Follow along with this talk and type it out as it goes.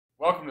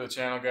Welcome to the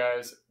channel,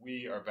 guys.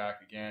 We are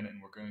back again,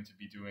 and we're going to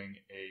be doing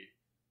a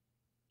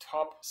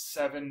top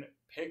 7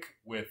 pick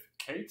with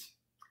Kate.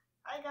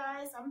 Hi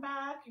guys, I'm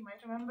back. You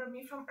might remember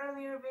me from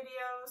earlier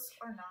videos,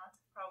 or not.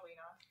 Probably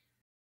not.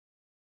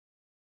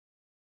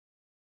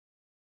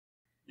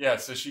 Yeah,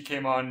 so she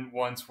came on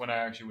once when I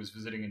actually was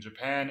visiting in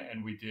Japan,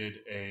 and we did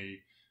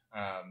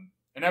an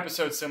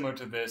episode similar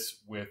to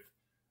this with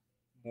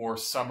more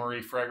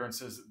summery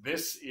fragrances.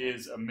 This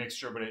is a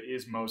mixture, but it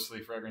is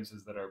mostly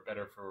fragrances that are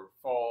better for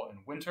fall and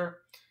winter.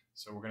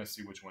 So we're going to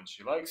see which ones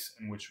she likes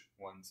and which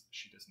ones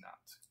she does not.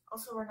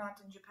 Also, we're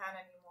not in Japan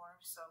anymore,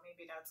 so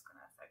maybe that's going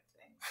to affect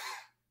things.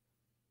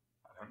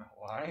 I don't know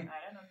why.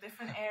 I don't know.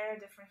 Different air,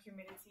 different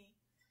humidity.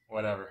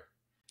 Whatever.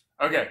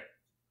 Okay.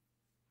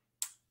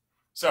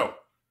 So,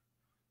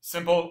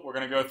 simple. We're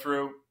going to go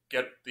through,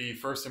 get the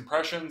first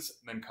impressions,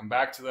 then come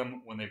back to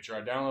them when they've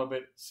dried down a little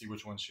bit, see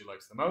which ones she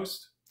likes the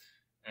most.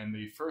 And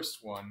the first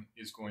one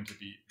is going to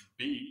be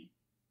B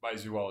by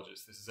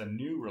Zoologist. This is a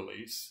new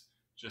release,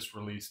 just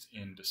released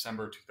in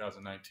December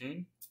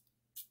 2019.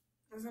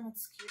 Doesn't it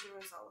skew the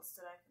results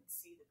that I can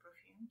see the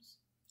perfumes?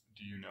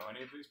 Do you know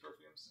any of these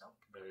perfumes? Nope.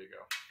 There you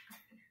go.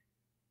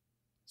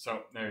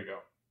 So, there you go.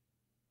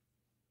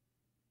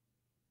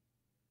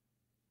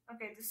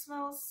 Okay, this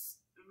smells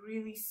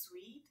really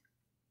sweet.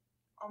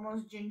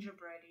 Almost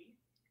gingerbready.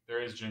 There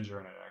is ginger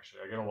in it,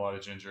 actually. I get a lot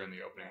of ginger in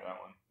the opening of that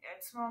one. Yeah,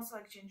 it smells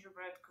like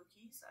gingerbread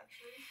cookies,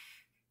 actually.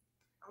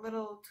 A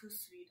little too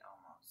sweet,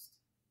 almost.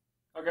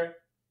 Okay.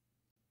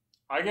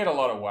 I get a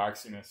lot of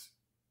waxiness.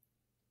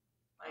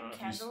 Like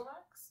candle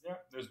wax? Yeah,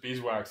 there's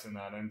beeswax in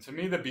that. And to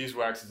me, the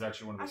beeswax is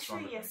actually one of the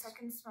stronger things. Yes, I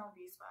can smell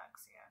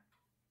beeswax, yeah.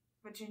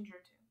 But ginger,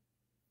 too.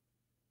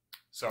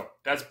 So,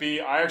 that's B.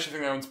 I actually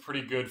think that one's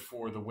pretty good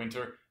for the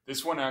winter.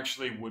 This one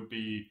actually would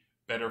be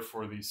better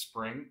for the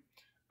spring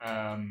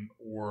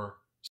or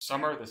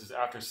summer. This is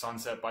After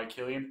Sunset by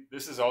Kilian.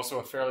 This is also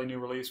a fairly new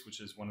release, which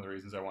is one of the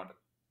reasons I wanted to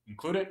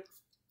include it.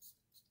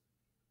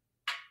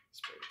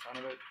 Spray a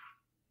ton of it.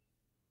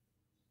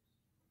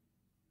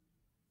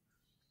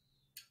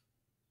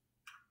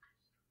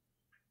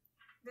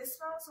 This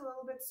smells a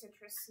little bit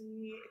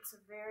citrusy. It's a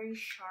very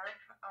sharp,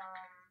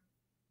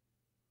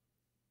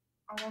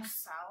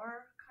 almost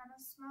sour kind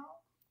of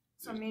smell.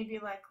 So maybe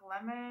like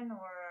lemon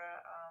or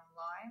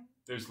lime.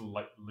 There's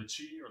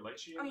lychee or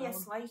lychee. Oh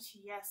yes,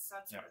 lychee. Yes,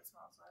 that's what it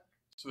smells like.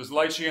 So there's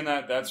lychee in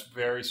that. That's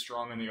very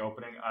strong in the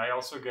opening. I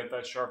also get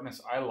that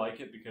sharpness. I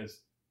like it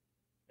because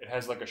it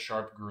has like a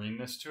sharp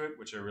greenness to it,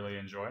 which I really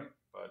enjoy.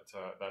 But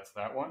that's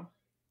that one.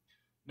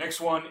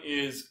 Next one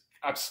is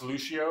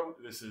Absolutio.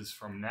 This is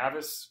from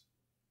Navis.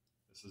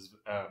 This is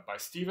by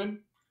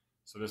Steven.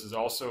 So this is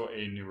also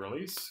a new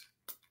release.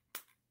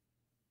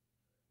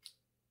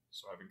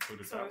 So I've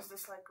included that. So is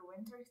this like a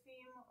winter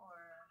theme or?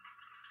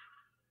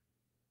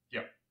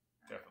 Yep,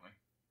 definitely.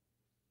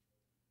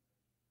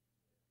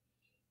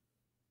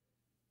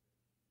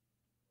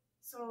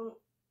 So.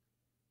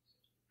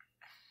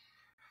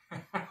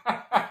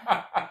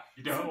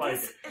 You don't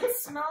like it. It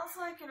smells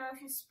like,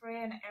 if you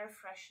spray an air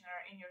freshener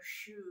in your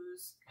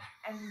shoes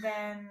and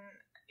then,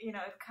 it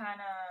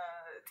kind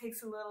of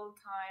takes a little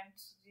time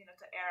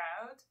to air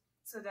out.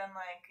 So then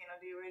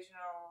the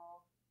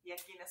original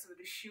yuckiness of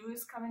the shoe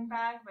is coming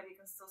back, but you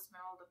can still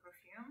smell the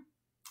perfume.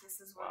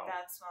 This is what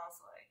that smells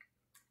like.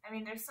 I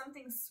mean, there's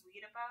something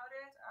sweet about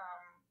it.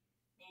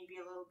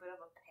 Maybe a little bit of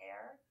a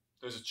pear.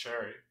 There's a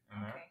cherry in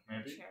there,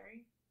 maybe.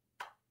 Cherry.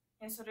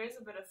 Yeah, so there's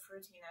a bit of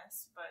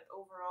fruitiness, but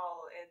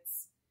overall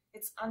it's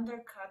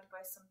undercut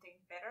by something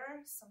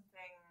bitter,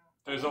 something.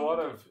 There's a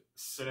lot of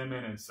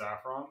cinnamon and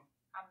saffron.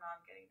 I'm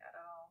not getting that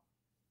at all.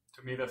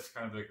 To me, that's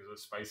kind of like the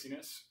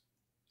spiciness.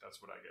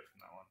 That's what I get from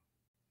that one.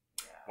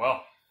 Yeah.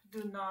 Well.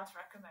 Do not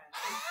recommend.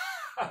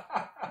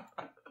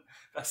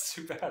 That's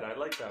too bad. I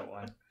like that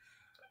one.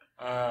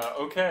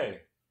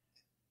 Okay.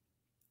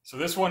 So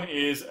this one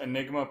is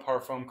Enigma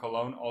Parfum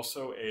Cologne,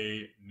 also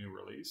a new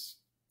release.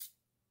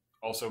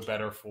 Also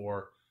better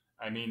for,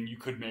 you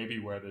could maybe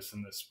wear this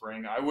in the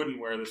spring. I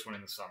wouldn't wear this one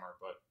in the summer,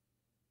 but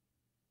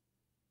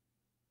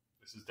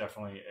this is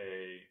definitely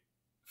a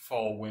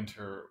fall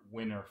winter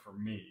winner for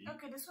me.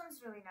 Okay, this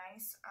one's really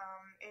nice.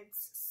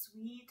 It's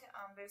sweet.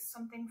 There's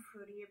something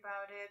fruity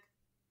about it.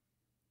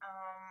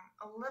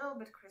 A little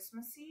bit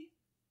Christmassy.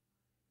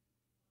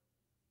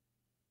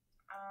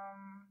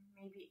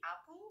 Maybe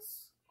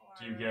apples? Or...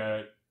 Do you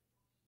get...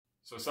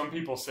 So some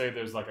people say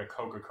there's like a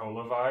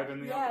Coca-Cola vibe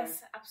in the opening?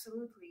 Yes,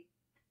 absolutely.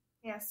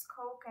 Yes,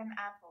 Coke and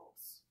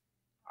apples.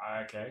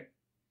 Okay.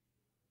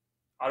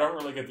 I don't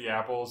really get the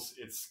apples.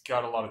 It's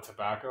got a lot of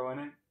tobacco in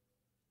it.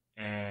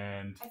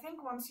 And I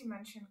think once you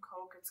mention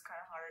Coke, it's kind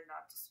of hard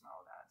not to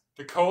smell that.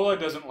 The cola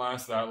doesn't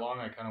last that long.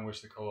 I kind of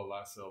wish the cola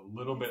lasted a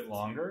little bit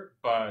longer.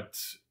 But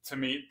to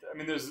me,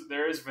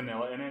 there is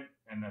vanilla in it,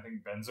 and I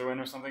think benzoin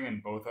or something,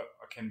 and both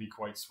can be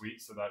quite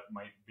sweet. So that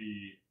might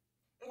be.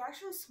 It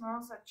actually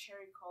smells like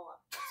cherry cola.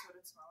 That's what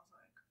it smells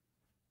like.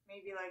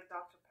 Maybe like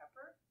Dr.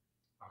 Pepper.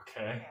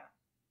 Okay.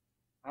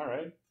 Yeah. All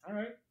right.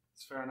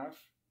 It's fair enough.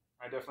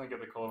 I definitely get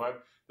the cola vibe.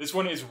 This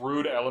one is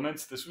Rude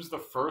Elements. This was the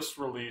first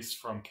release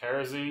from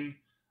Kerosene.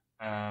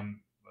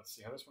 Let's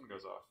see how this one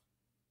goes off.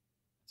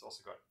 It's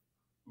also got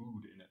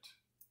oud in it.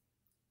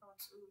 Oh,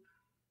 it's oud.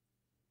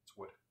 It's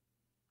wood.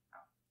 Oh.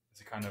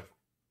 It's a kind of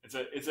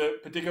it's a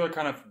particular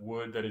kind of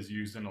wood that is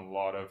used in a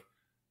lot of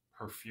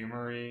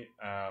perfumery.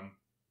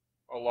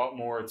 A lot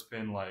more. It's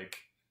been like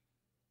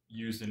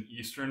used in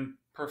Eastern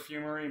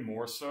perfumery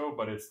more so,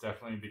 but it's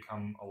definitely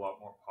become a lot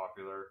more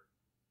popular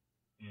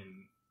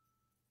in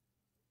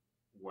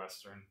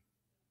Western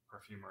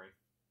perfumery.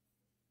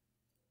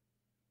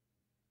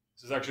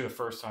 This is actually the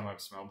first time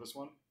I've smelled this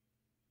one,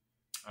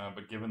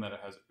 but given that it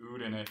has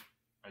oud in it,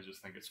 I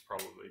just think it's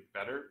probably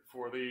better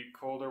for the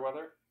colder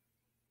weather.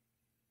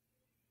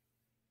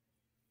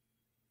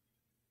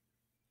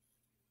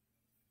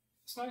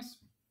 It's nice,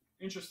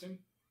 interesting.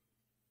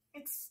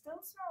 It still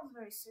smells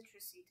very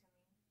citrusy to me.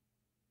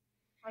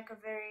 Like a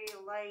very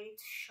light,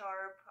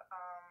 sharp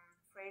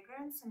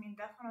fragrance. I mean,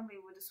 definitely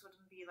this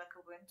wouldn't be like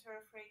a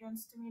winter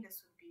fragrance to me.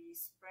 This would be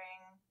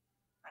spring,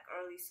 like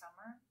early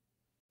summer.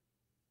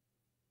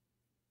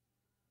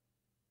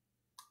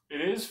 It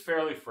is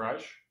fairly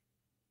fresh.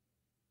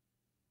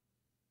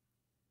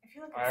 I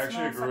feel like I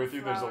actually agree with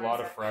you. There's a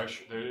lot of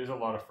fresh. There is a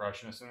lot of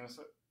freshness in this.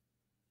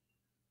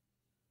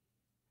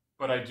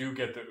 But I do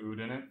get the oud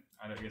in it.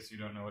 I guess you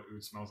don't know what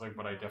oud smells like,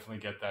 but I definitely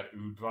get that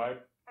oud vibe.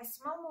 I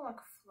smell more like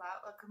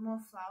more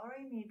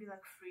flowery, maybe like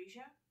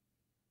freesia.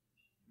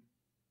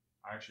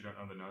 I actually don't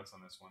know the notes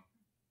on this one.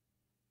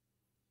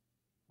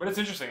 But it's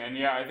interesting, and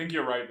yeah, I think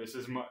you're right. This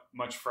is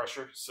much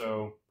fresher,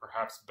 so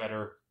perhaps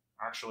better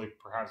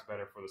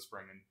for the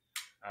spring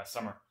and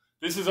summer.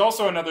 This is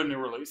also another new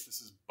release. This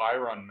is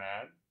Byron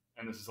Mad,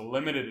 and this is a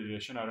limited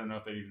edition. I don't know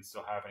if they even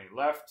still have any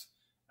left,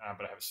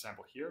 but I have a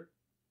sample here.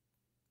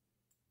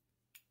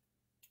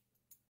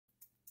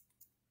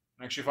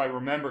 Actually, if I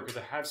remember, because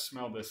I have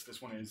smelled this,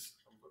 this one is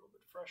a little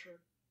bit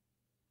fresher.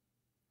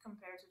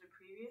 Compared to the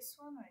previous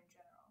one, or in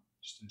general?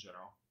 Just in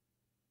general.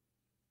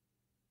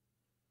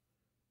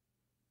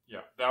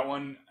 Yeah, that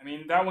one, I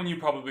mean, that one you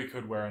probably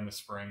could wear in the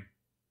spring.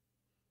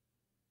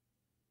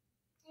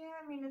 Yeah,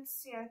 I mean,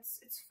 it's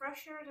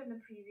fresher than the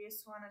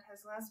previous one. It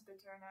has less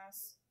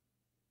bitterness.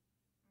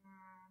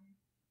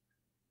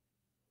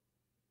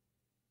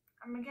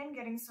 I'm again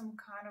getting some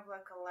kind of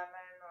like a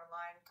lemon or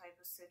lime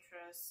type of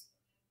citrus.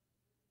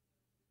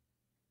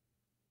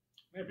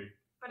 Maybe.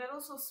 But it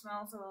also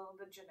smells a little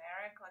bit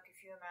generic. Like if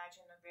you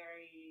imagine a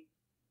very,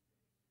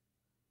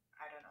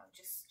 I don't know,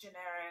 just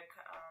generic,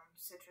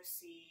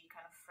 citrusy,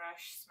 kind of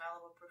fresh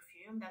smell of a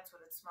perfume, that's what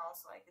it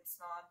smells like. It's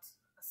not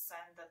a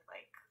scent that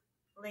like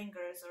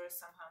lingers or is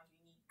somehow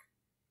unique.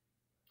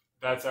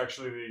 That's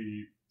actually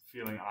the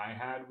feeling I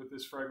had with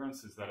this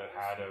fragrance, is that it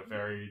had a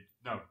very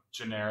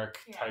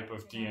generic type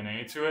of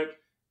DNA to it.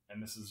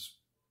 And this is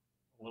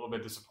a little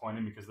bit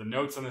disappointing because the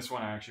notes on this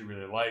one I actually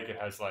really like.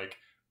 It has like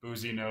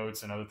boozy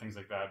notes and other things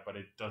like that, but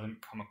it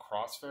doesn't come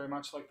across very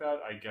much like that.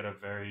 I get a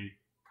very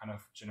kind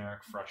of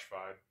generic, fresh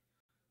vibe.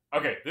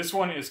 Okay, this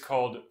one is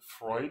called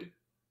Freud.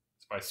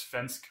 It's by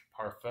Svensk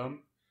Parfum.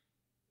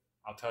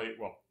 I'll tell you,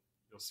 well,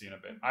 you'll see in a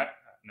bit.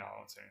 No, I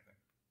won't say anything.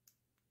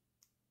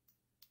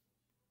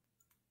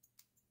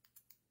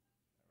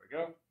 There we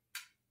go.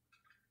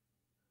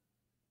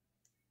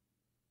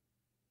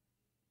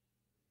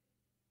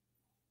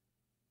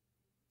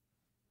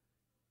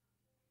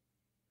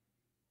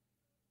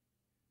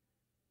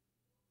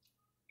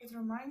 It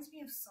reminds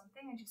me of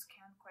something, I just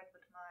can't quite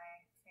put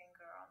my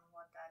finger on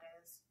what that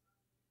is.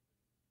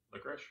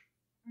 Licorice?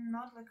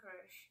 Not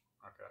licorice.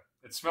 Okay.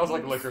 It smells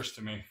like licorice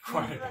to me.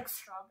 Maybe like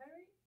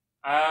strawberry?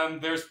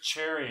 There's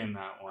cherry in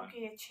that one.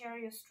 Okay, a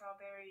cherry or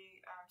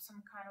strawberry,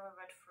 some kind of a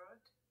red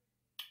fruit.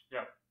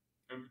 Yeah.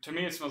 To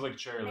me, it smells like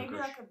cherry Maybe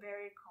licorice. like a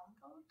berry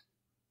compote?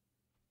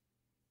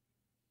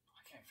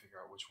 I can't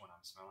figure out which one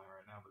I'm smelling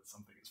right now, but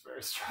something is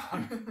very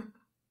strong.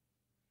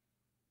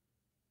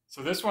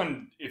 So this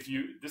one,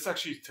 this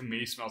actually to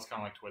me smells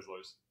kind of like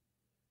Twizzlers.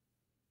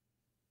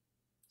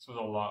 It smells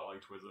a lot like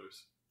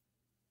Twizzlers.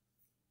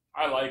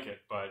 I like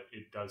it, but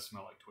it does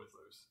smell like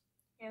Twizzlers.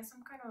 Yeah,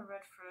 some kind of a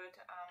red fruit.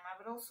 I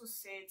would also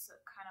say it's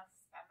a kind of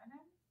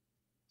feminine.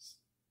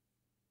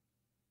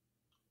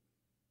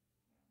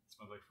 It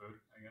smells like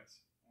food, I guess.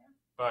 Yeah.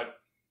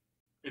 But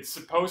it's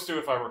supposed to,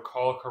 if I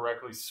recall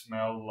correctly,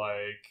 smell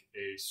like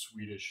a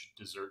Swedish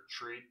dessert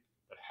treat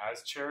that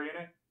has cherry in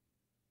it.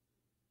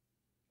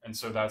 And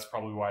so that's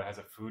probably why it has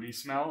a foodie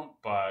smell.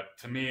 But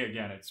to me,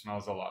 again, it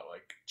smells a lot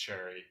like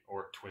cherry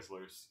or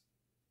Twizzlers.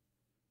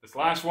 This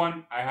last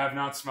one, I have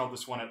not smelled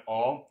this one at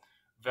all.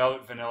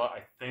 Velvet Vanilla,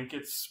 I think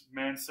it's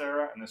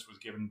Mancera, and this was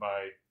given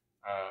by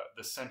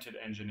the Scented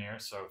Engineer,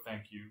 so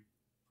thank you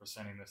for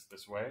sending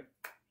this way.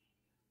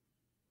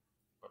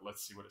 But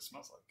let's see what it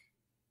smells like.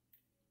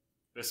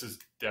 This is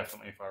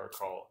definitely, if I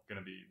recall, going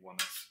to be one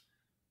that's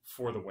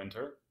for the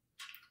winter.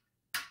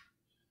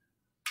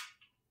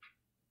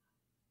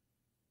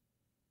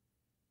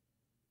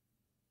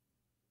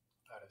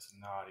 That is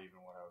not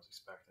even what I was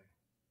expecting.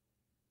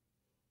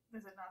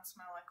 Does it not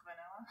smell like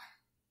vanilla?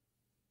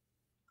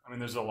 I mean,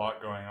 there's a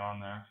lot going on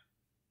there.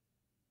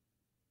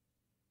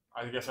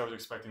 I guess I was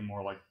expecting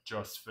more like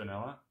just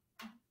vanilla.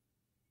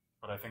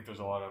 But I think there's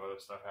a lot of other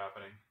stuff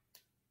happening.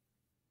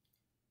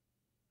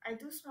 I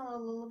do smell a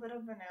little bit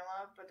of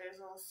vanilla, but there's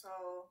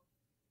also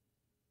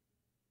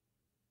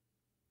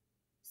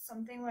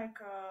something like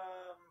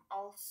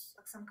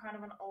some kind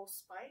of an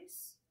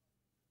allspice,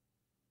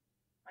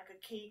 like a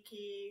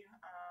cakey,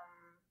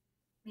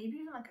 maybe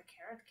even like a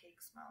carrot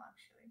cake smell.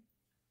 Actually,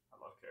 I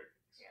love carrot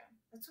cakes. Yeah,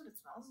 that's what it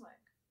smells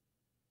like.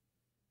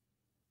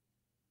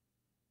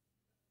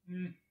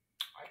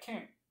 I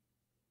can't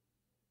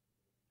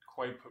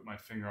quite put my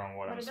finger on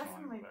what But I'm it smelling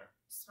definitely there.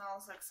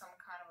 smells like some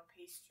kind of a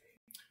pastry.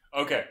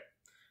 Okay,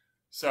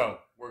 so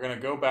we're gonna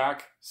go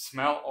back,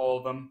 smell all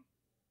of them,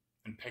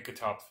 and pick a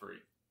top three.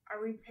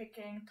 Are we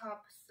picking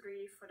top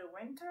 3 for the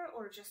winter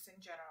or just in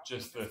general?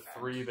 Just the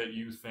 3 that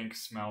you think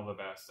smell the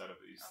best out of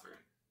these 3.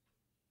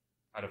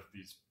 Out of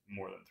these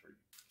more than 3.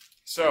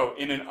 So,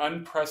 in an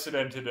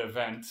unprecedented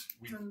event,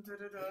 Dun, dun,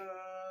 dun,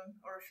 dun.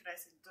 Or should I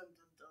say dun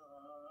dun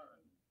dun?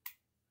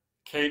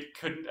 Kate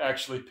couldn't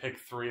actually pick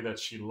 3 that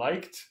she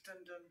liked. Dun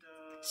dun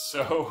dun.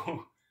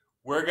 So,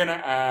 we're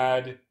gonna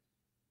add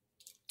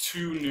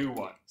 2 new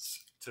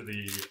ones to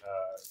the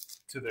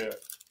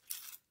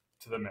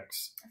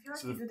mix. I feel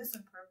like So you did this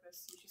on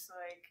purpose. You just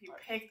you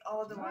picked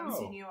all the ones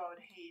you knew I would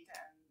hate,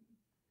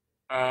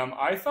 and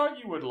I thought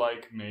you would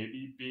like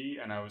maybe B,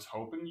 and I was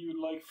hoping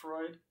you'd like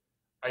Freud.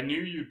 I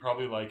knew you'd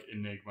probably like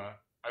Enigma.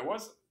 I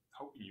wasn't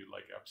hoping you'd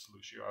like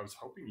Absolutio. I was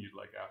hoping you'd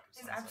like After Is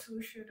Sunset.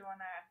 Absolutio the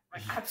one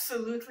I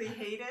absolutely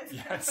hate it?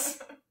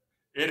 Yes,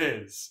 it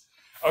is.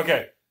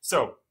 Okay,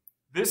 so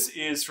this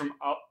is from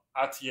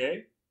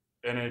Atier,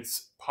 and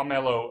it's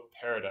Pomelo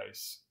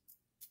Paradise.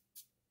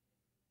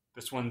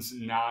 This one's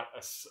not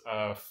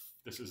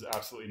this is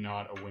absolutely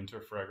not a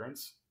winter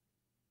fragrance.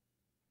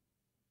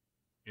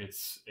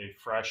 It's a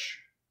fresh,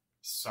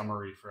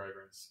 summery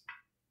fragrance.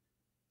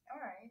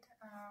 Alright.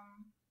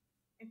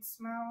 It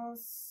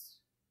smells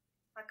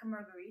like a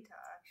margarita,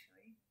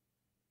 actually.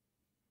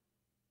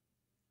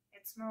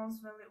 It smells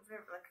very,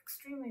 very like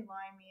extremely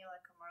limey,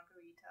 like a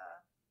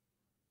margarita.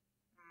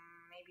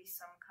 Maybe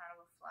some kind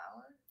of a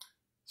flower.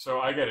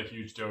 So I get a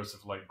huge dose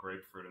of light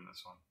grapefruit in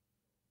this one.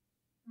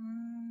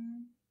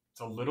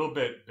 It's a little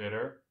bit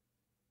bitter,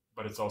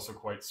 but it's also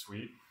quite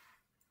sweet.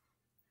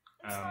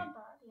 It's not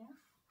bad, yeah.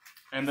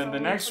 And then so the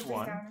next we'll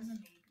put one, this down as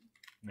a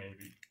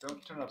maybe.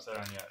 Don't turn it upside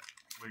down yet.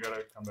 We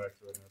gotta come back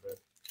to it in a bit.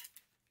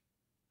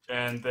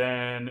 And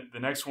then the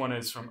next one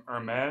is from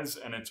Hermes,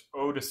 and it's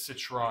Eau de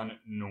Citron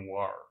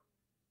Noir.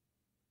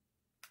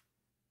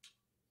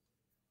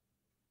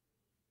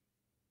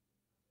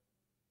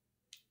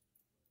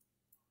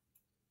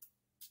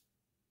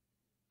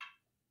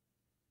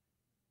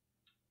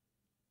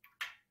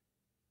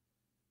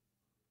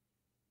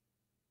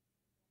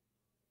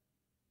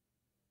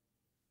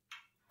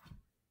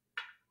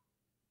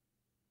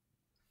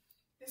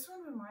 This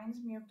one reminds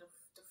me of the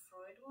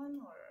Freud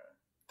one, or?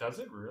 Does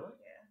it really?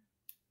 Yeah.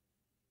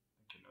 I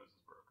think your nose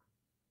is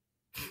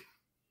broken.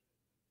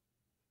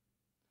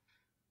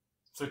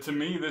 So to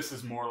me, this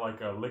is more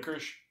like a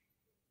licorice.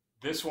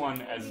 This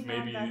one, as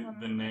maybe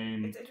the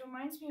name... It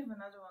reminds me of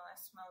another one I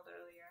smelled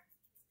earlier.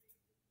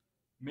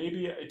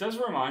 Maybe, it does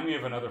remind me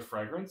of another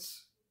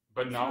fragrance,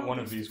 but not one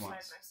of these ones.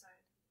 Side by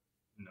side.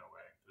 No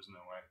way. There's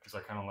no way. Because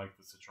I kind of like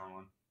the citron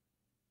one.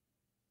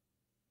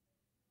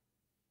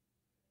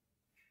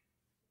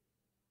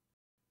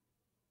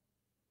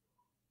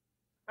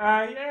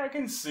 Yeah, I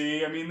can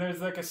see. I mean, there's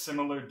like a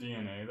similar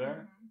DNA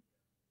there. Mm-hmm.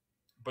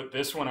 But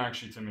this one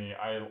actually, to me,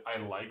 I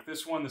like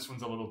this one. This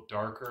one's a little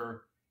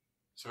darker.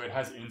 So it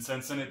has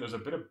incense in it. There's a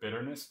bit of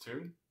bitterness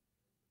too.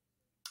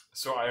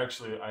 So I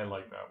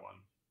like that one,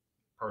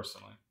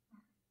 personally.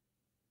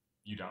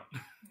 You don't?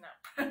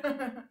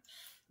 No.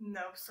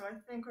 No, so I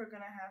think we're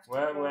going to have to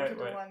go to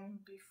the one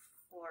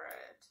before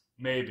it.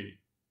 Maybe.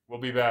 We'll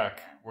be back.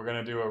 Yeah. We're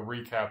going to do a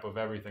recap of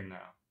everything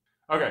now.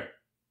 Okay.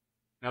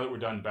 Now that we're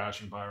done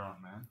bashing Byron,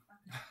 man.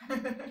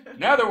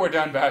 Now that we're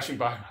done bashing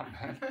Byron,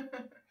 man.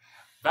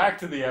 Back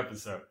to the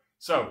episode.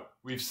 So,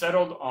 we've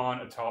settled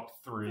on a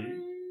top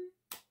 3.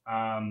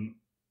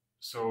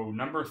 So,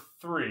 number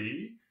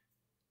 3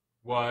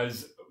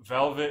 was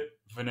Velvet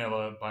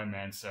Vanilla by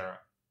Mancera.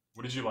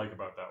 What did you like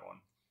about that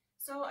one?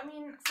 So, I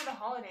mean, for the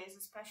holidays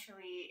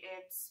especially,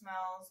 it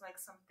smells like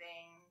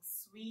something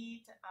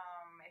sweet.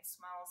 It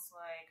smells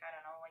like, I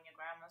don't know, when your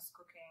grandma's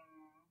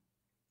cooking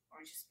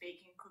or just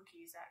baking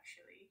cookies,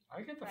 actually.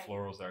 I get the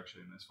florals,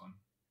 actually, in this one.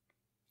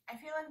 I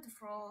feel like the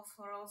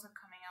florals are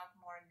coming out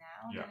more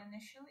now than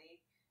initially.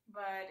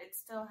 But it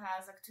still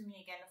has, like, to me,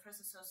 again, the first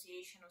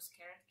association was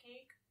carrot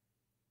cake.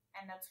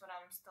 And that's what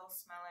I'm still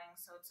smelling.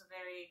 So it's a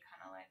very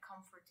kind of, like,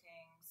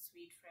 comforting,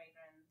 sweet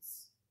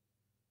fragrance.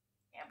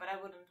 Yeah, but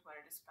I wouldn't wear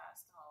this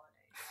past the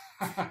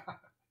holidays.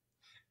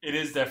 It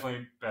is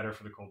definitely better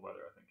for the cold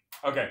weather, I think.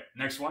 Okay,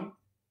 next one.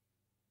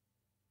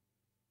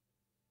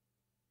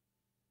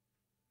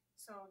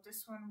 So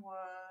this one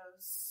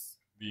was...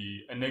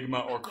 The Enigma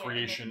or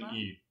Creation Enigma.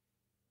 E.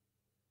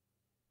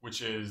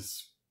 Which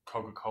is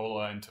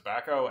Coca-Cola and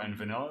tobacco and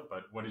vanilla,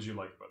 but what did you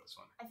like about this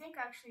one? I think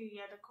actually,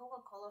 yeah, the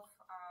Coca-Cola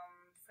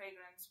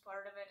fragrance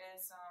part of it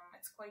is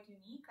it's quite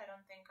unique. I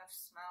don't think I've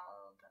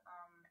smelled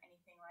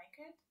anything like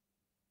it.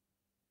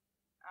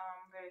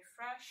 Very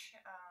fresh.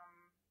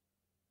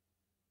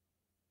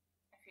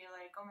 I feel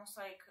like almost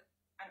like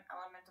an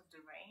element of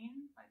the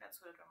rain. Like that's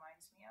what it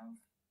reminds me of.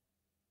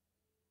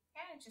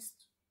 Yeah,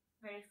 just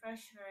very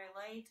fresh, very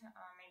light.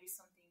 Maybe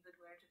something you could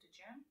wear to the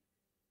gym.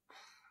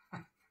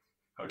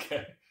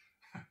 Okay.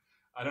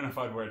 I don't know if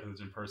I'd wear it to the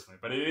gym personally,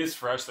 but it is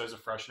fresh. There's a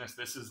freshness.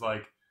 This is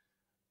like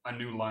a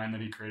new line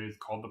that he created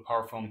called the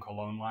Parfum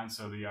Cologne line.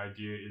 So the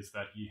idea is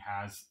that he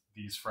has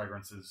these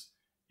fragrances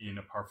in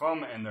a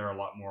parfum and they're a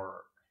lot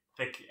more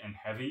thick and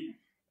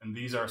heavy. And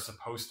these are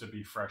supposed to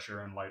be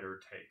fresher and lighter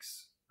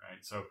takes,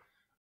 right? So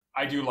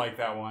I do like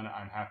that one.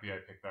 I'm happy I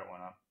picked that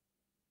one up.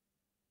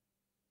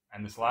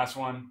 And this last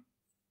one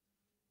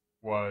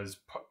was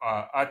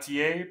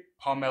Atier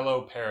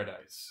Pomelo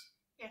Paradise.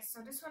 Yes,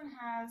 so this one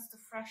has the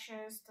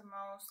freshest, the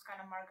most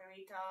kind of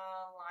margarita,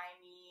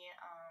 limey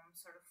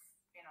sort of,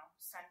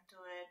 scent to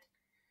it.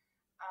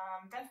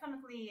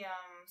 Definitely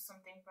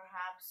something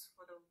perhaps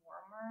for the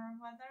warmer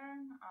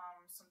weather,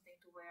 something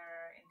to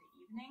wear in the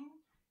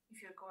evening. If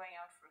you're going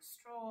out for a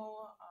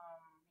stroll,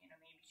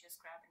 maybe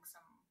just grabbing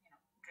some,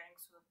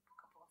 drinks with a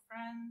couple of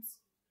friends.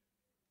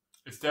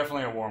 It's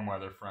definitely a warm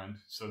weather friend.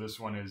 So this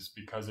one is,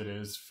 because it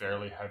is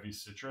fairly heavy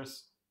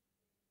citrus,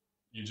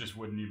 you just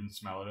wouldn't even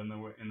smell it in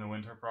the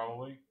winter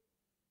probably.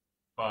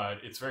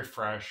 But it's very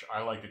fresh.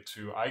 I like it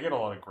too. I get a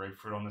lot of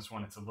grapefruit on this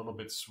one. It's a little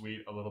bit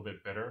sweet, a little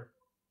bit bitter.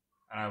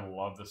 And I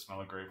love the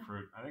smell of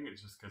grapefruit. I think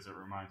it's just because it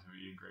reminds me of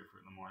eating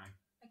grapefruit in the morning.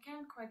 I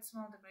can't quite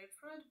smell the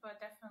grapefruit, but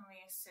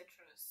definitely a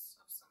citrus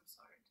of some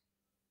sort.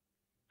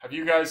 Have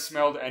you guys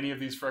smelled any of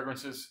these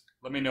fragrances?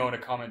 Let me know in a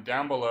comment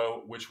down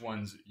below which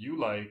ones you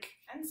like.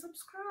 And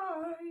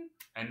subscribe.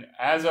 And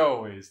as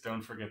always,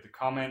 don't forget to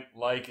comment,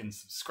 like, and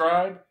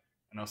subscribe.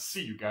 And I'll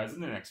see you guys in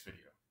the next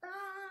video.